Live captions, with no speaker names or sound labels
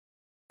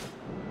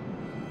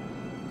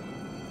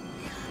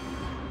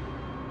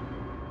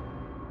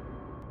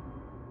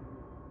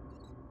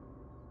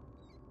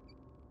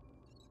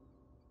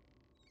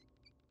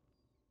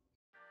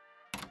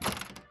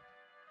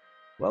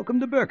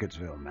Welcome to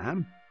Burkittsville,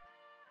 ma'am.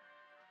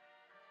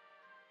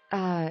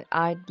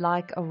 I'd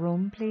like a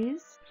room,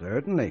 please.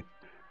 Certainly.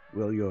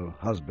 Will your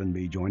husband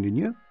be joining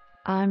you?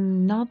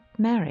 I'm not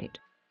married.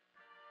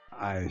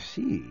 I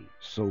see.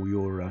 So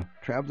you're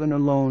traveling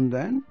alone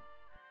then?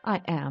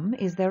 I am.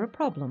 Is there a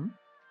problem?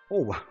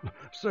 Oh,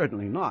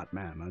 certainly not,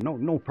 ma'am.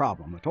 No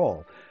problem at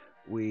all.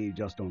 We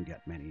just don't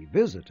get many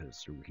visitors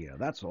through here,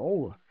 that's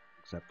all.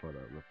 Except for the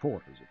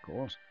reporters, of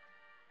course.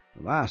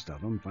 The last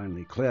of them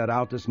finally cleared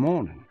out this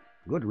morning.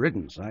 Good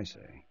riddance, I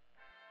say.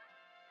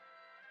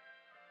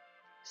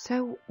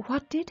 So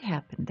what did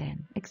happen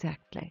then,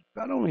 exactly?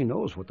 God only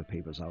knows what the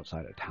papers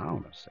outside of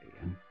town are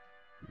saying.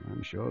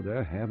 I'm sure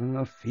they're having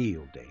a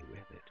field day with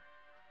it.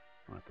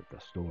 Not that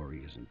the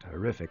story isn't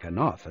terrific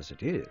enough as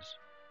it is.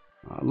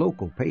 Our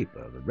local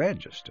paper, the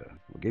Register,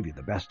 will give you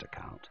the best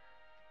account.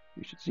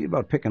 You should see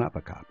about picking up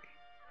a copy.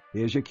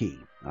 Here's your key.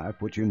 I've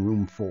put you in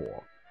room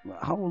 4.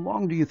 How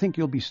long do you think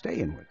you'll be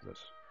staying with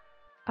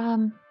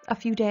us? A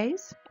few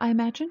days, I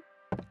imagine.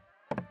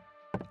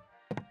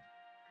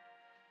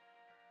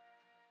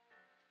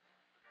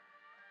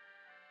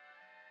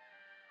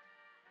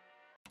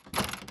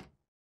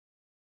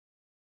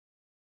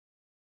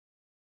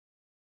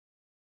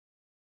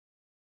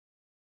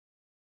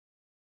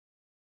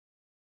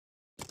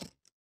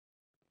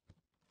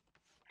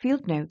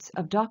 Field Notes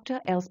of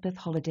Dr. Elspeth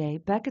Holliday,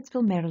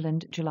 Burkittsville,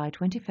 Maryland, July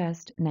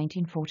 21st,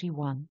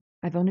 1941.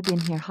 I've only been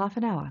here half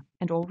an hour,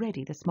 and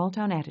already the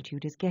small-town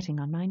attitude is getting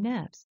on my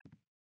nerves.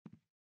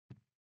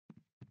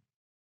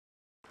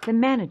 The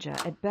manager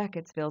at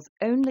Burkittsville's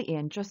only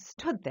inn just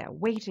stood there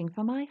waiting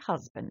for my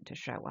husband to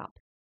show up.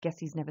 Guess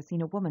he's never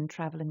seen a woman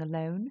traveling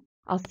alone.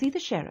 I'll see the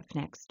sheriff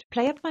next,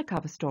 play up my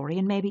cover story,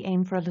 and maybe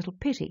aim for a little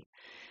pity.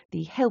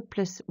 The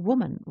helpless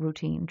woman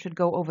routine should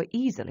go over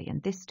easily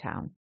in this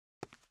town.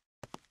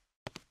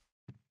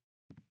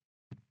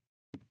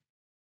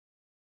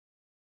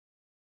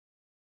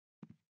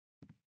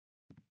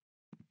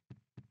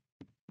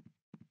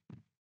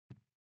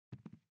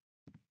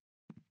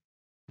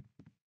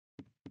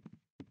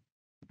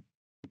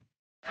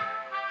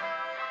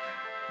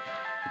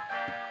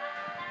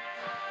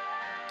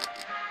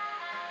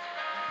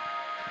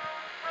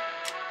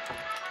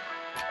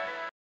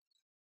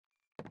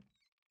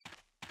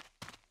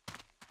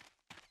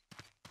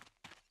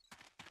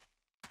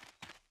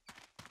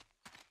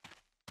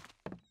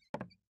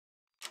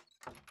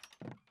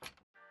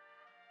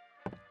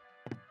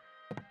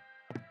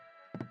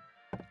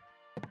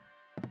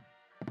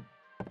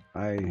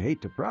 I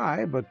hate to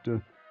pry, but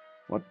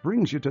what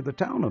brings you to the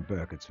town of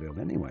Burkittsville,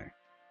 anyway?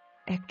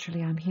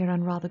 Actually, I'm here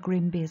on rather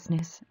grim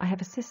business. I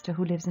have a sister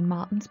who lives in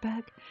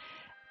Martinsburg.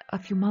 A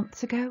few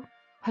months ago,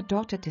 her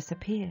daughter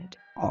disappeared.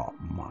 Oh,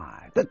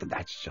 my.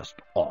 That's just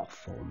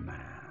awful,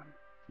 ma'am.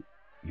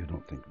 You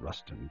don't think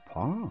Rustin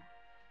Parr?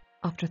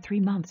 After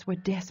 3 months, we're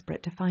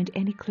desperate to find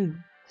any clue.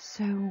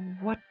 So,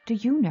 what do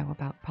you know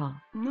about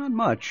Pa? Not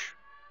much.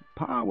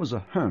 Pa was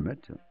a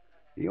hermit.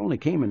 He only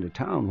came into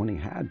town when he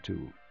had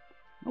to.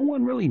 No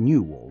one really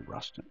knew old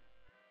Rustin.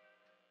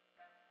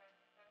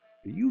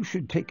 You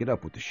should take it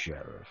up with the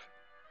sheriff.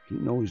 He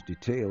knows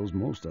details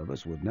most of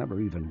us would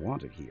never even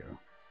want to hear.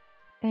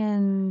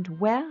 And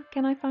where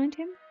can I find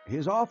him?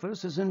 His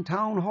office is in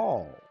Town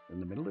Hall,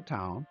 in the middle of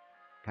town.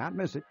 Can't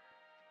miss it.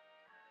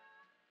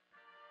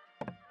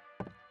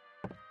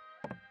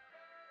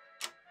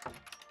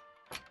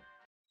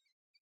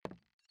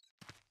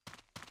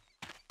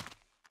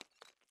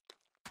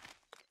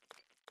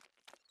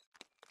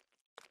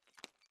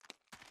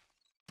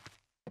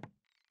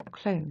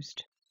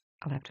 Closed.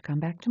 I'll have to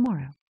come back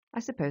tomorrow. I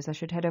suppose I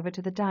should head over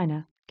to the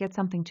diner, get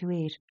something to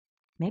eat.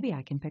 Maybe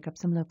I can pick up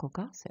some local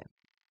gossip.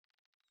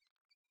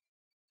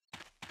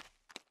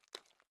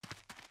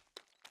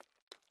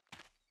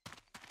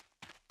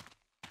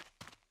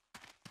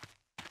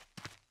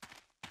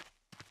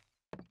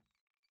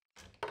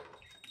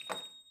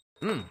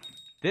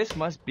 This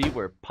must be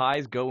where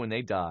pies go when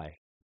they die.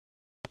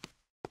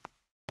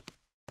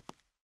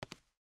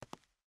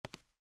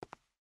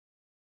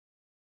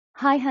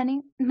 Hi,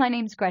 honey. My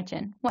name's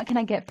Gretchen. What can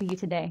I get for you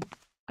today?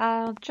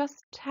 I'll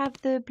just have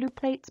the blue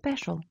plate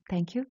special,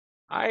 thank you.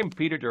 I'm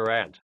Peter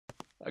Durant.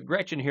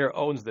 Gretchen here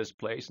owns this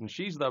place, and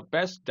she's the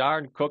best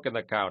darn cook in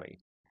the county.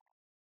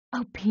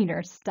 Oh,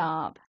 Peter,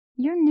 stop.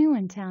 You're new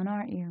in town,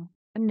 aren't you?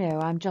 No,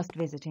 I'm just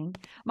visiting.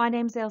 My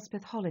name's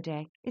Elspeth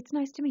Holliday. It's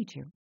nice to meet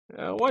you.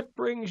 What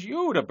brings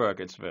you to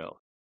Burkittsville?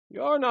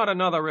 You're not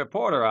another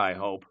reporter, I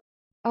hope.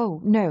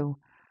 Oh, no.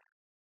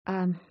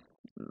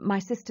 My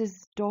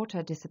sister's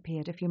daughter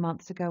disappeared a few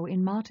months ago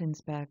in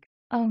Martinsburg.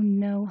 Oh,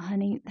 no,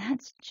 honey.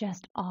 That's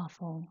just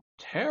awful.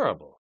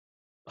 Terrible.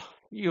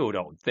 You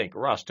don't think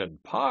Rustin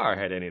Parr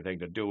had anything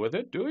to do with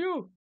it, do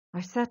you?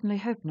 I certainly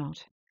hope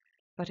not,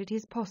 but it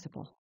is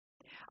possible.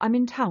 I'm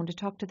in town to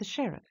talk to the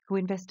sheriff who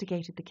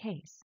investigated the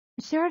case.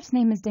 The sheriff's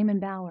name is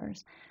Damon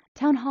Bowers.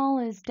 Town hall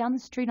is down the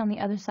street on the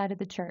other side of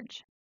the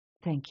church.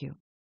 Thank you.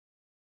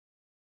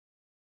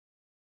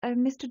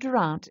 Mr.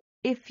 Durant,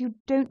 if you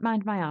don't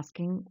mind my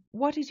asking,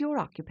 what is your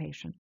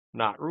occupation?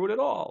 Not rude at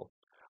all.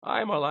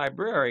 I'm a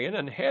librarian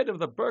and head of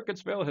the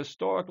Burkittsville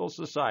Historical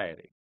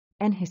Society.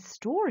 An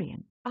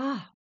historian?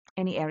 Ah,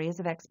 any areas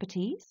of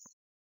expertise?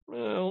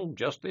 Well,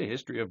 just the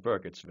history of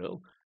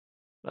Burkittsville.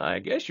 I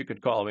guess you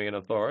could call me an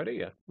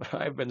authority.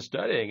 I've been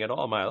studying it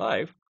all my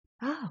life.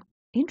 Ah,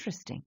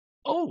 interesting.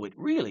 Oh, it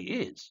really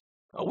is.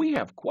 We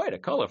have quite a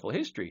colorful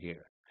history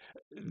here.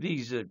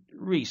 These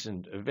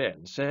recent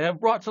events have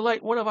brought to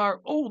light one of our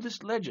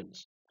oldest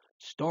legends,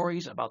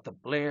 stories about the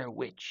Blair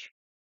Witch.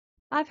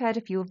 I've heard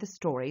a few of the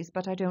stories,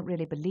 but I don't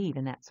really believe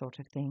in that sort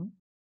of thing.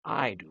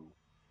 I do.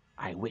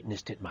 I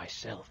witnessed it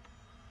myself.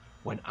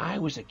 When I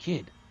was a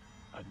kid,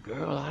 a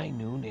girl I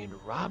knew named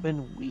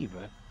Robin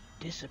Weaver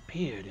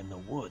disappeared in the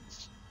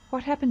woods.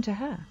 What happened to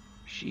her?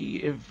 She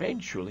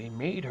eventually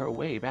made her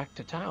way back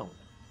to town.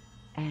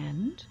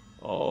 And?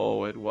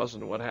 Oh, it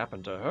wasn't what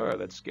happened to her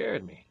that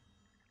scared me.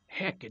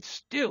 Heck, it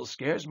still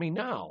scares me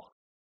now.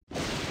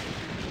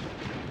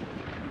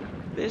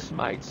 This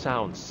might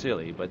sound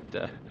silly, but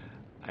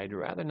I'd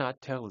rather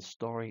not tell the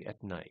story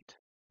at night.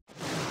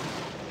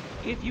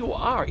 If you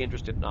are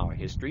interested in our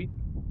history,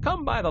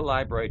 come by the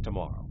library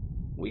tomorrow.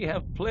 We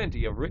have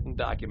plenty of written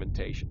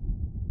documentation.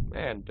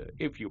 And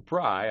if you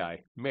pry,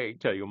 I may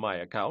tell you my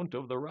account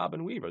of the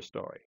Robin Weaver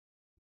story.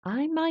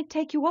 I might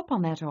take you up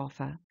on that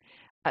offer.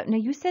 Now,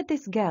 you said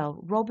this girl,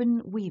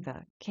 Robin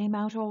Weaver, came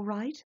out all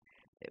right?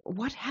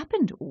 What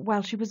happened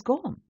while she was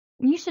gone?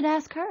 You should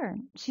ask her.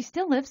 She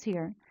still lives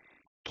here.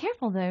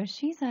 Careful, though.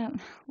 She's a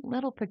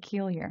little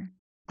peculiar.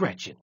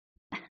 Gretchen.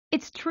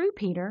 It's true,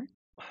 Peter.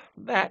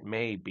 That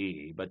may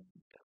be, but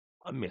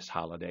Miss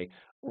Holliday,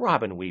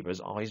 Robin Weaver's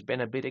always been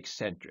a bit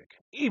eccentric,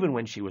 even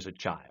when she was a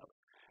child.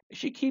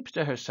 She keeps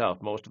to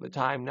herself most of the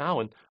time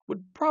now and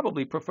would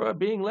probably prefer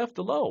being left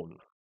alone.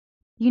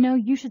 You know,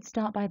 you should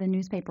stop by the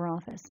newspaper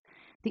office.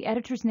 The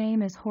editor's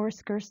name is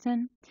Horace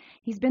Gersten.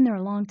 He's been there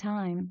a long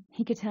time.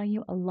 He could tell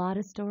you a lot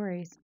of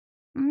stories.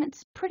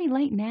 It's pretty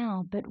late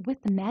now, but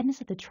with the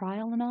madness of the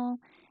trial and all,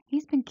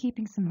 he's been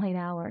keeping some late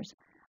hours.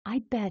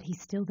 I bet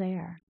he's still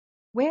there.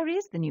 Where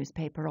is the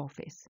newspaper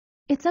office?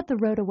 It's up the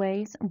road a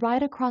ways,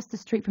 right across the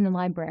street from the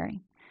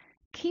library.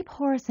 Keep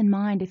Horace in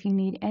mind if you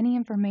need any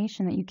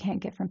information that you can't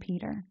get from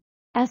Peter.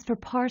 As for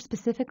Parr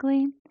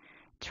specifically,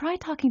 try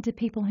talking to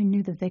people who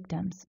knew the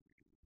victims.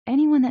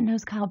 Anyone that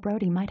knows Kyle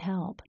Brody might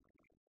help.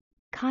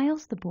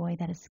 Kyle's the boy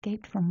that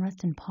escaped from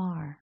RUSTIN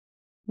Parr.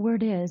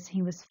 Word is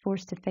he was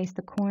forced to face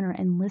the coroner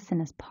and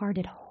listen as Parr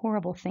did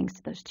horrible things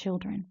to those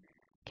children.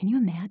 Can you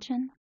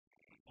imagine?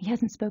 He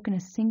hasn't spoken a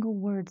single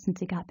word since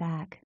he got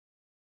back.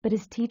 But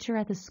his teacher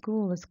at the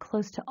school is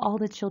close to all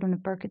the children of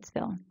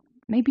Burkittsville.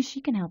 Maybe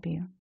she can help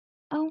you.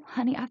 Oh,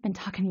 honey, I've been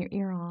talking your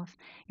ear off.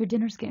 Your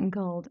dinner's getting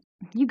cold.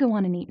 You go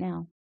on and eat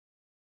now.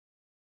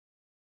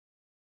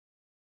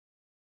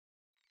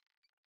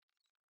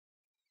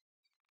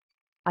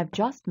 I've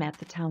just met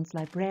the town's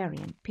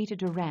librarian, Peter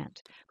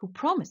Durant, who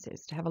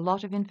promises to have a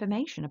lot of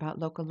information about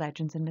local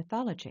legends and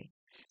mythology.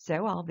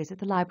 So I'll visit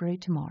the library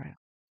tomorrow.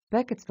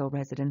 Burkittsville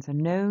residents are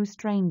no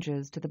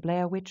strangers to the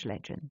Blair Witch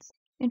legends.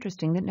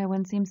 Interesting that no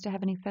one seems to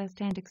have any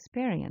first-hand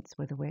experience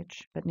with a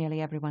witch, but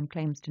nearly everyone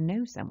claims to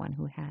know someone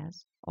who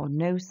has, or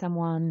know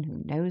someone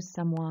who knows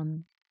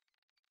someone.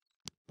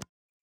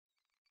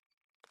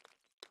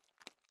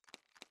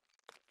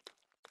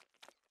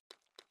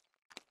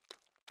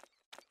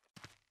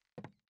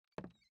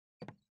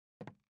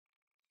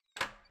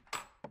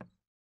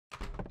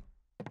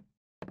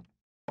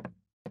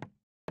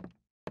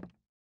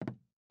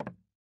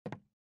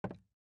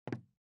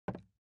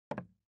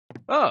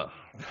 Oh,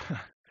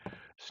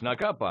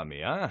 snuck up on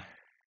me, huh?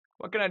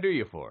 What can I do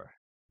you for?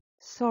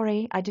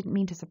 Sorry, I didn't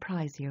mean to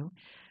surprise you.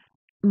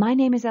 My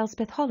name is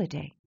Elspeth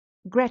Holliday.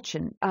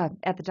 Gretchen,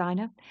 at the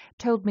diner,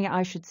 told me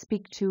I should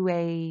speak to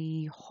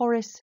a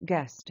Horace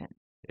Gersten.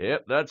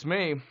 Yep, that's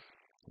me.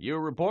 You a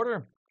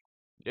reporter?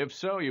 If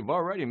so, you've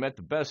already met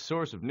the best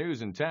source of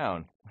news in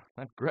town.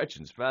 That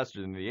Gretchen's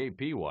faster than the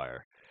AP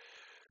wire.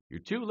 You're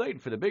too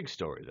late for the big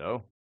story,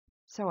 though.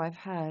 So I've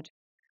heard.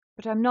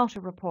 But I'm not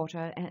a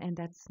reporter, and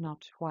that's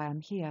not why I'm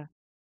here.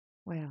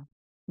 Well,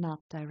 not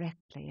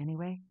directly,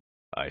 anyway.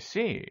 I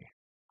see.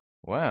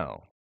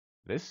 Well,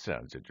 this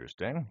sounds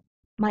interesting.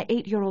 My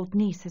 8-year-old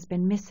niece has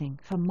been missing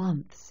for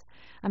months.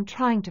 I'm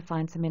trying to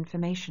find some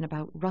information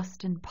about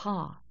RUSTIN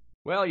Parr.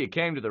 Well, you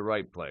came to the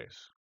right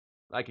place.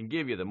 I can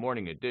give you the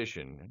morning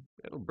edition.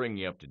 It'll bring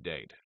you up to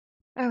date.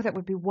 Oh, that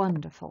would be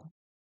wonderful.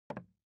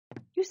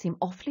 You seem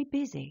awfully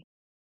busy.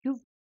 You've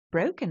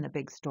broken the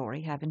big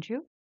story, haven't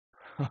you?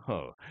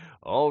 Oh,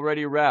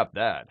 already wrapped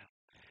that.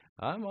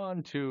 I'm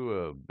on to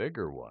a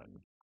bigger one.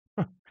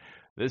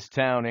 This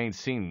town ain't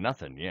seen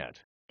nothing yet.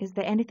 Is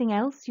there anything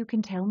else you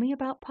can tell me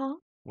about Parr?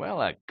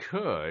 Well, I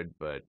could,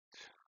 but,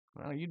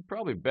 well, you'd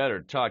probably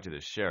better talk to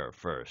the sheriff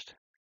first.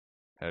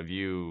 Have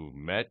you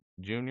met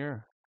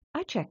Junior?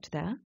 I checked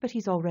there, but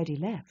he's already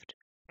left.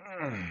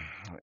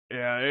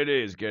 Yeah, it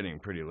is getting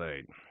pretty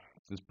late.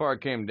 Since Parr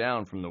came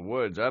down from the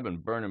woods, I've been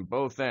burning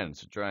both ends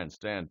to try and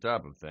stay on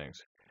top of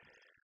things.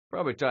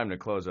 Probably time to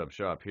close up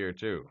shop here,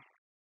 too.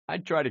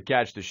 I'd try to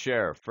catch the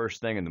sheriff first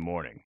thing in the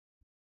morning.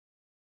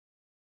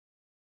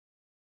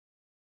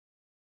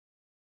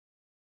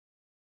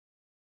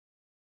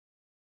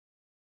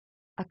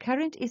 A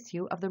current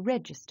issue of the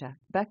Register,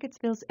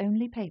 Burkittsville's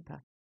only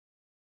paper.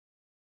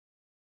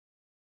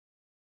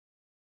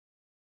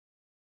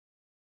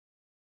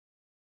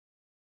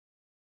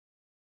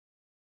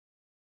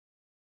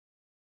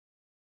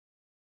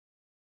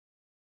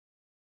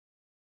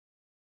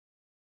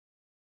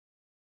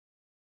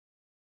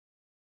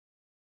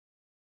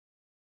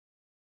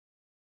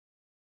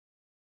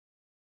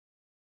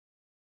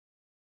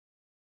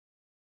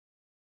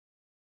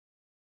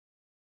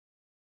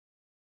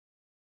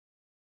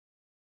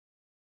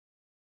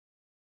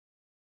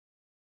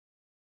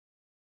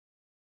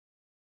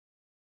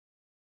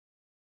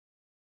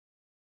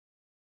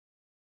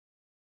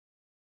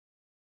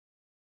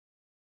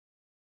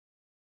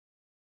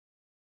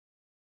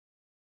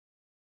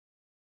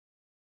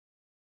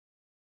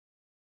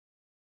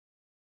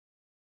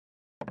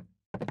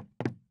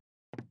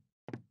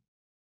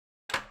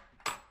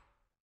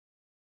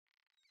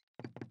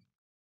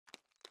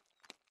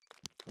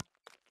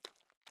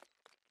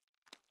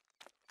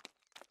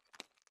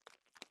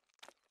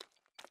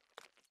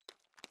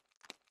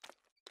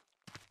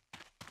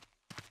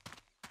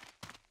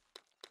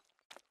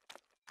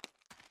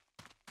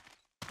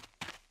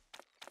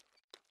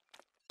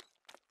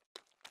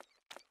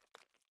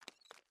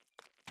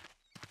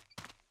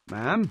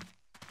 Ma'am,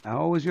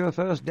 how was your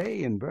first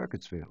day in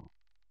Burkittsville?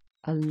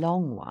 A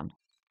long one.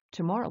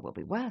 Tomorrow will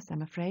be worse,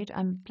 I'm afraid.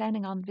 I'm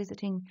planning on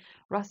visiting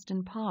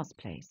RUSTIN PARR's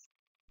place.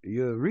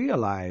 You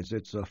realize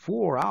it's a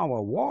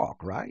 4-hour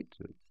walk, right?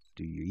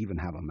 Do you even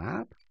have a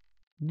map?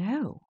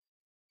 No.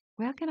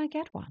 Where can I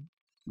get one?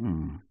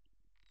 Don't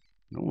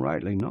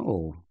rightly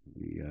know.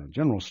 The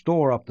general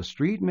store up the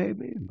street,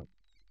 maybe? But,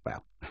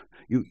 well,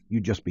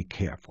 you just be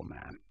careful,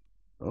 ma'am.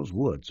 Those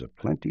woods are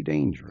plenty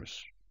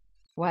dangerous.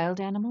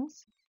 Wild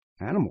animals?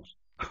 Animals?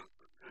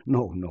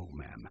 No,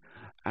 ma'am.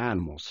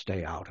 Animals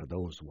stay out of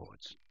those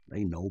woods.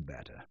 They know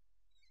better.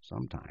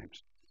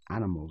 Sometimes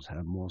animals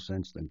have more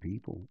sense than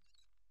people.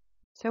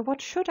 So what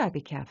should I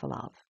be careful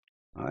of?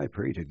 I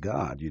pray to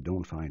God you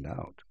don't find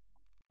out.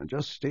 And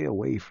just stay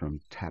away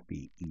from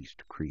Tappy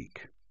East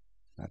Creek.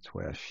 That's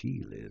where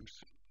she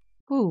lives.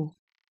 Who?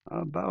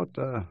 About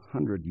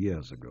 100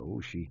 years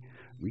ago, she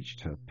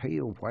reached her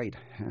pale white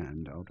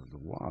hand out of the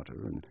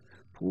water and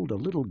pulled a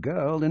little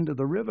girl into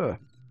the river.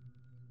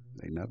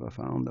 They never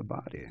found the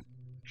body.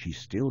 She's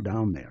still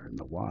down there in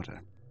the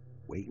water,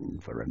 waiting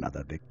for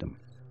another victim.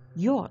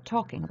 You're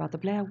talking about the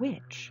Blair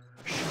Witch.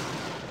 Shh.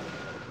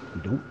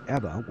 You don't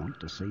ever want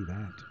to say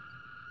that.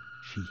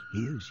 She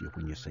hears you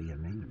when you say her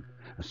name.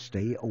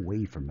 Stay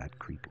away from that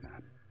creek,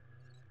 man.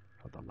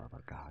 For the love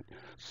of God,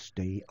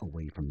 stay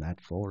away from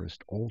that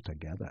forest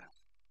altogether.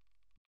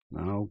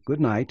 Now, good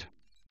night.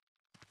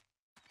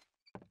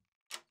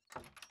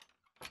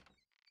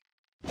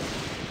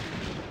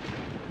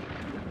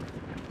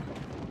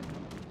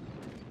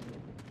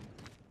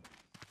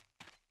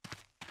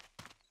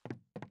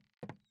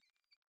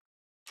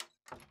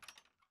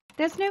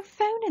 There's no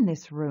phone in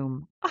this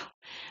room. Oh,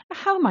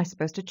 how am I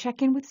supposed to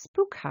check in with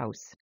Spook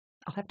House?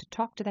 I'll have to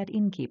talk to that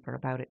innkeeper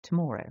about it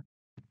tomorrow.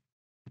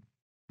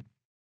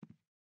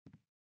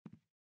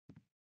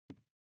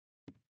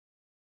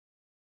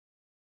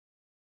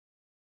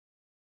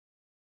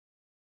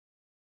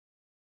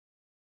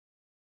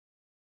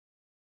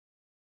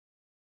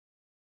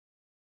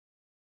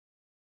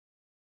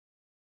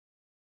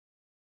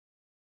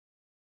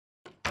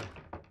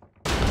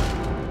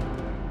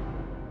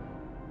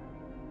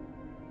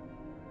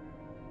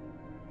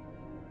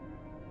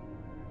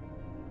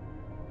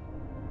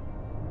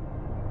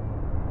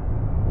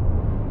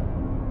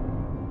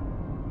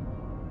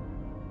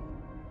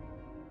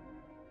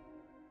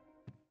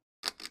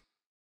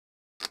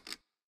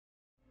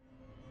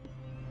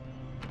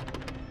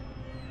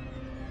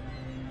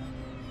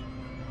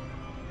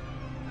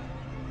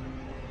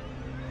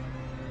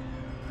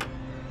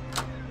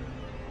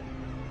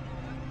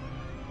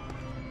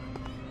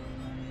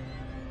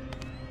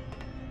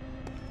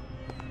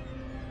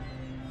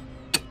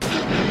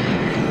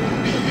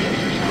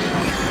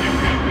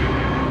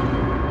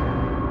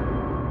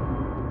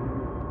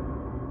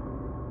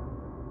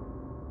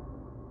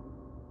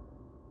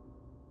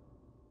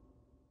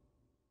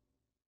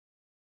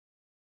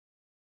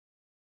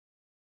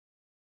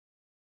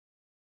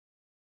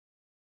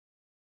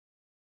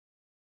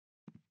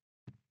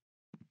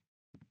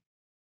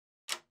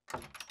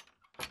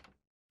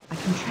 I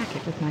can track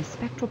it with my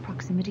spectral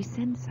proximity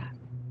sensor.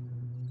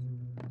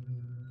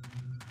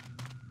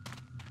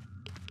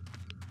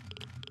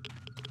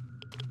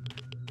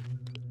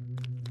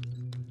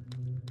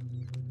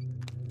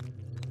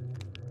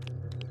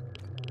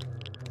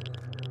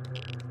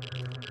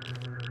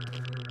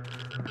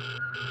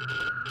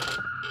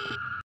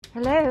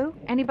 Hello?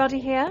 Anybody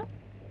here?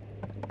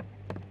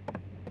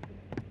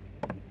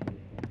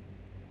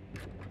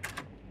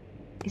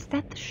 Is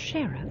that the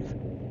sheriff?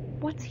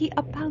 What's he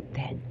about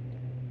then?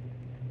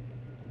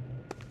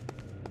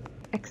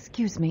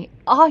 Excuse me,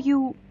 are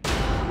you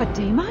a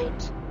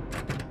Daymite?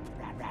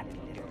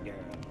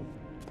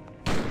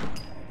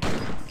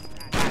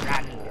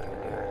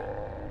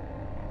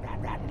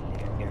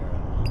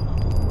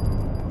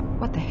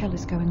 What the hell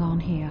is going on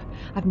here?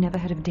 I've never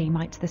heard of day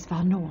mites this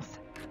far north.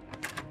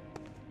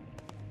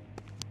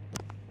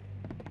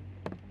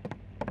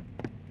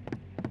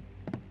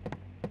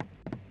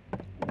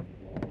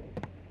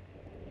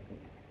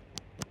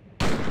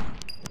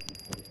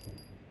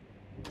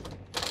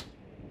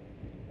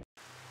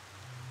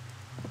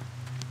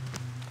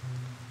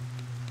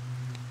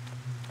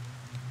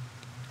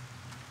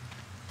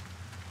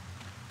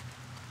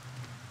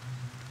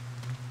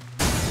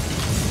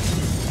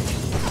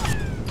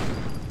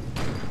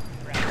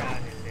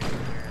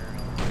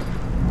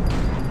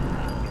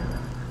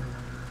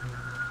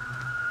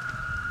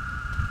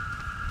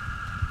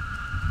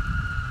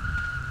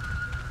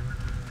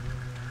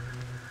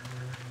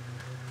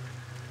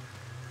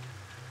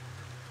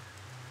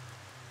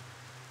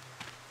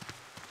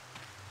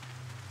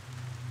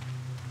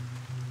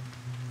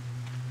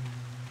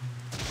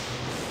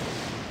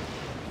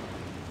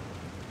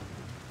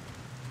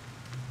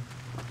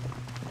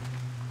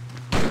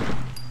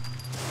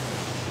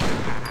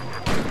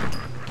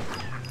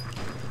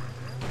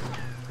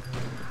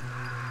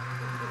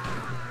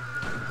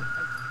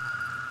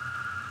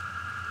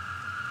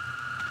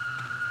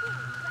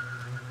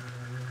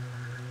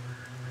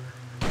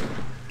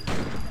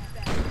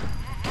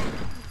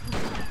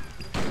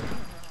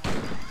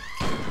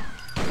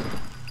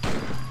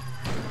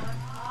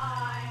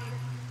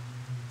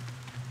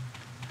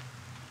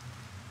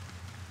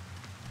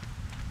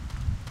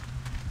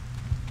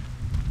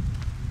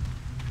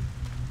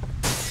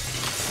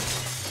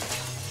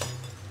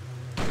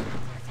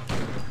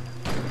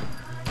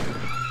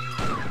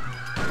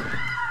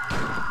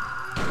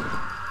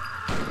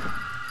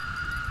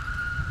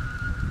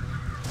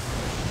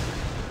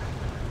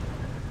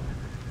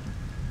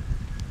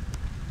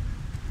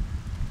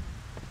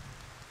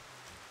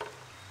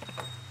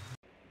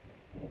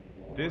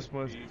 This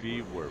must be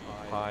where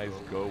pies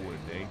go when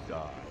they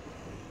die.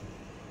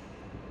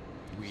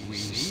 We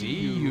see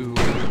you.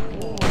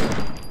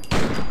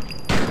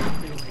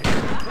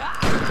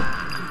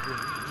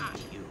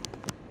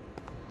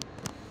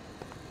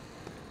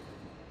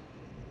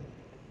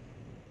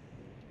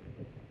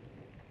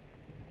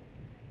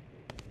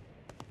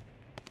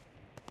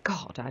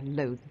 God, I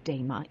loathe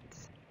day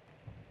mites.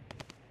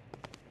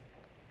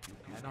 You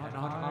cannot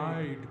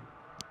hide.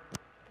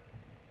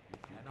 You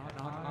cannot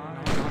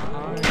hide.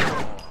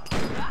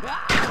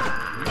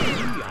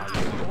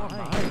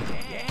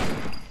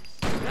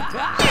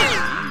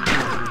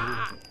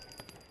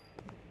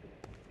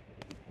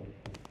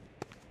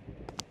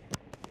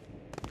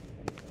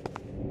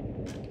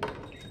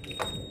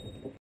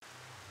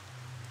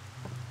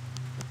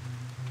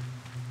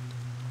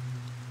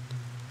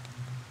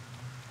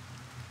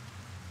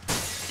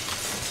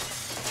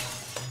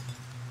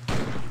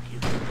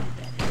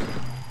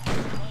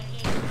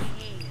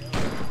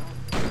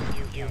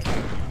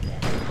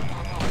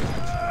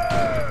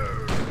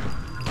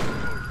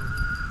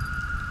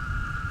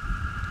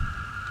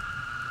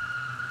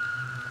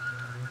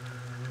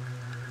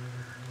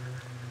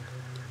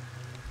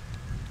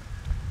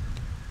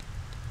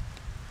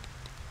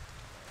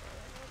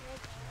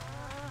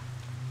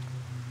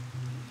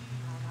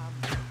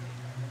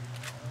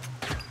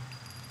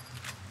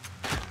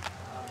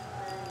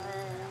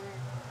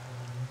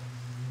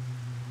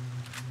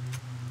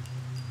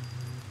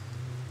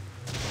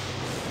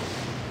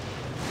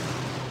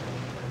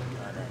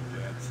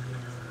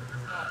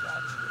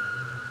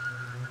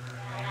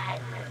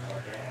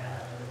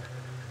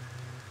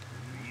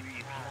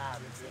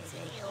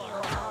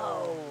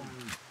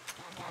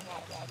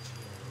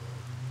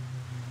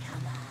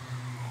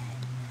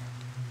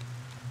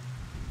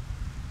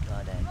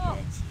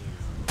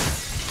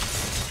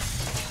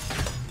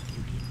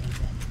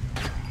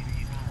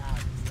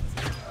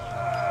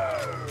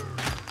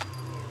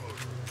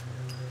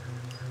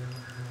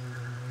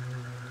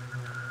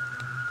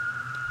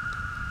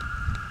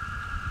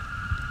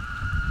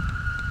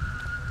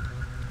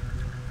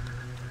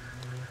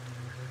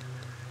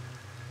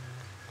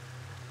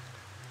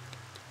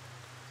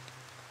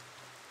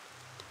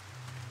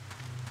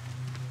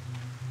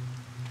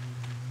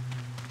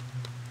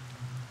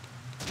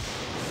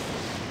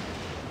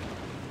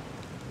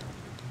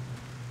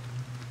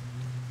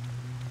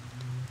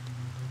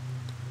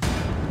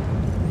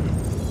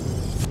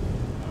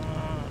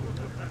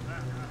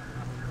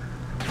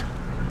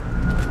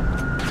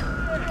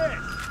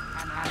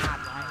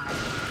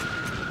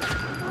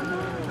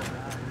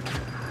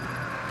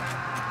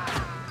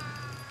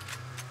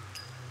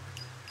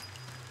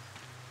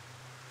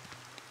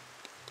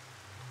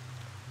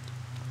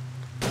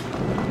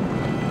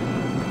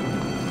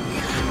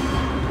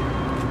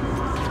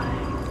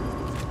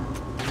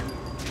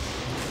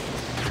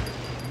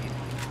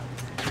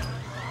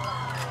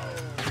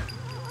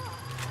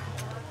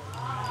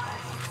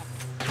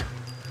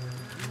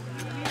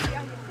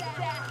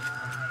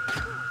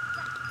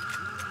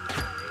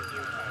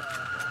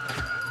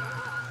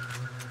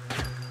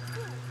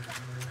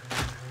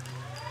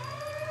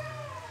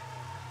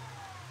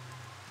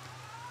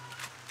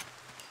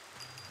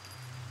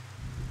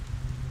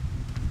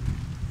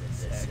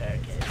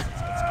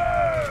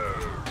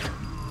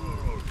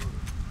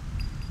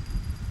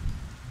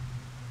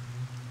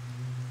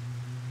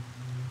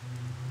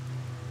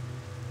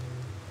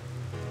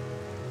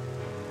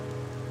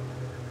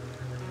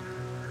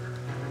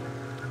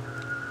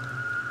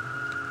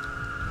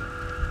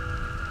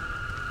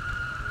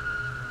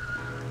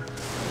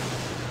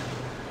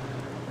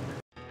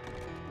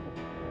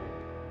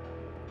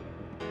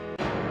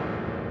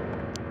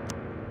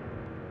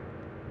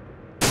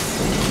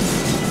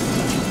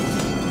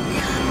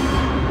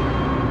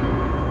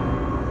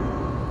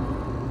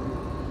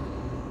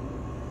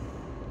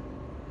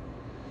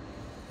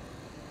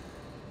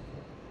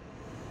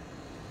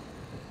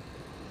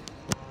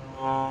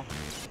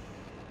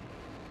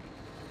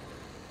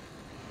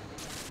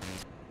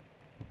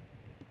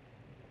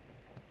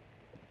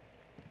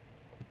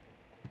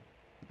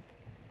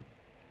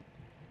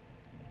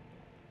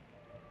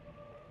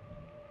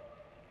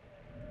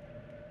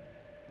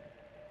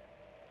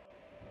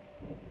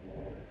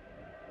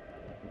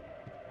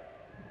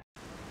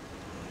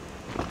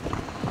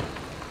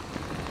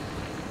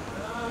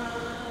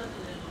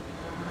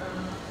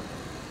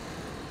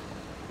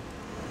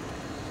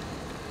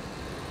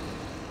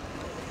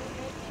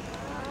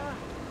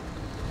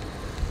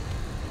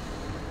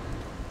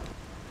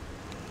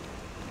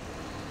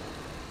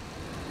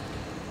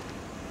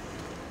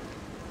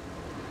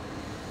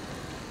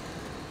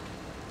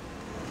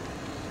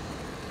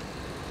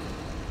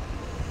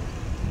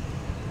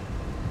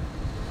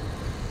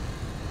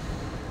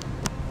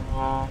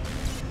 What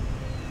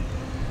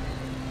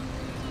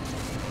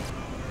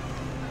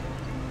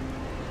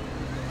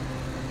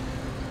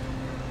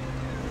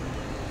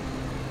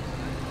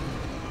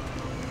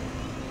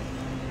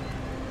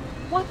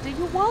do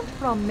you want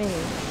from me?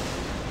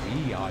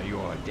 We are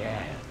your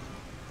dad.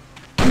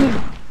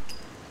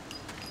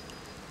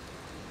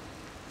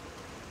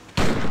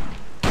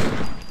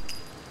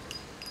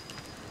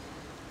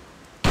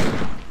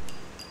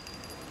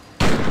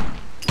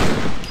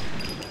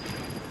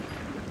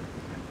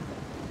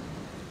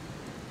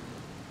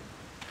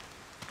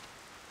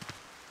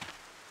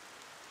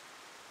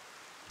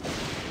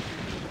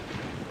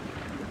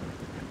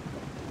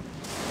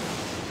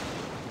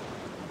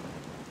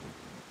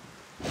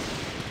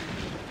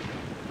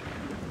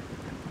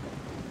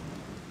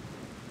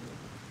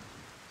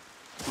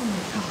 Oh my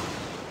God.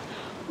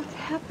 What's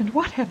happened?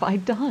 What have I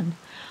done?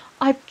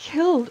 I've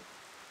killed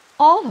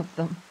all of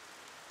them.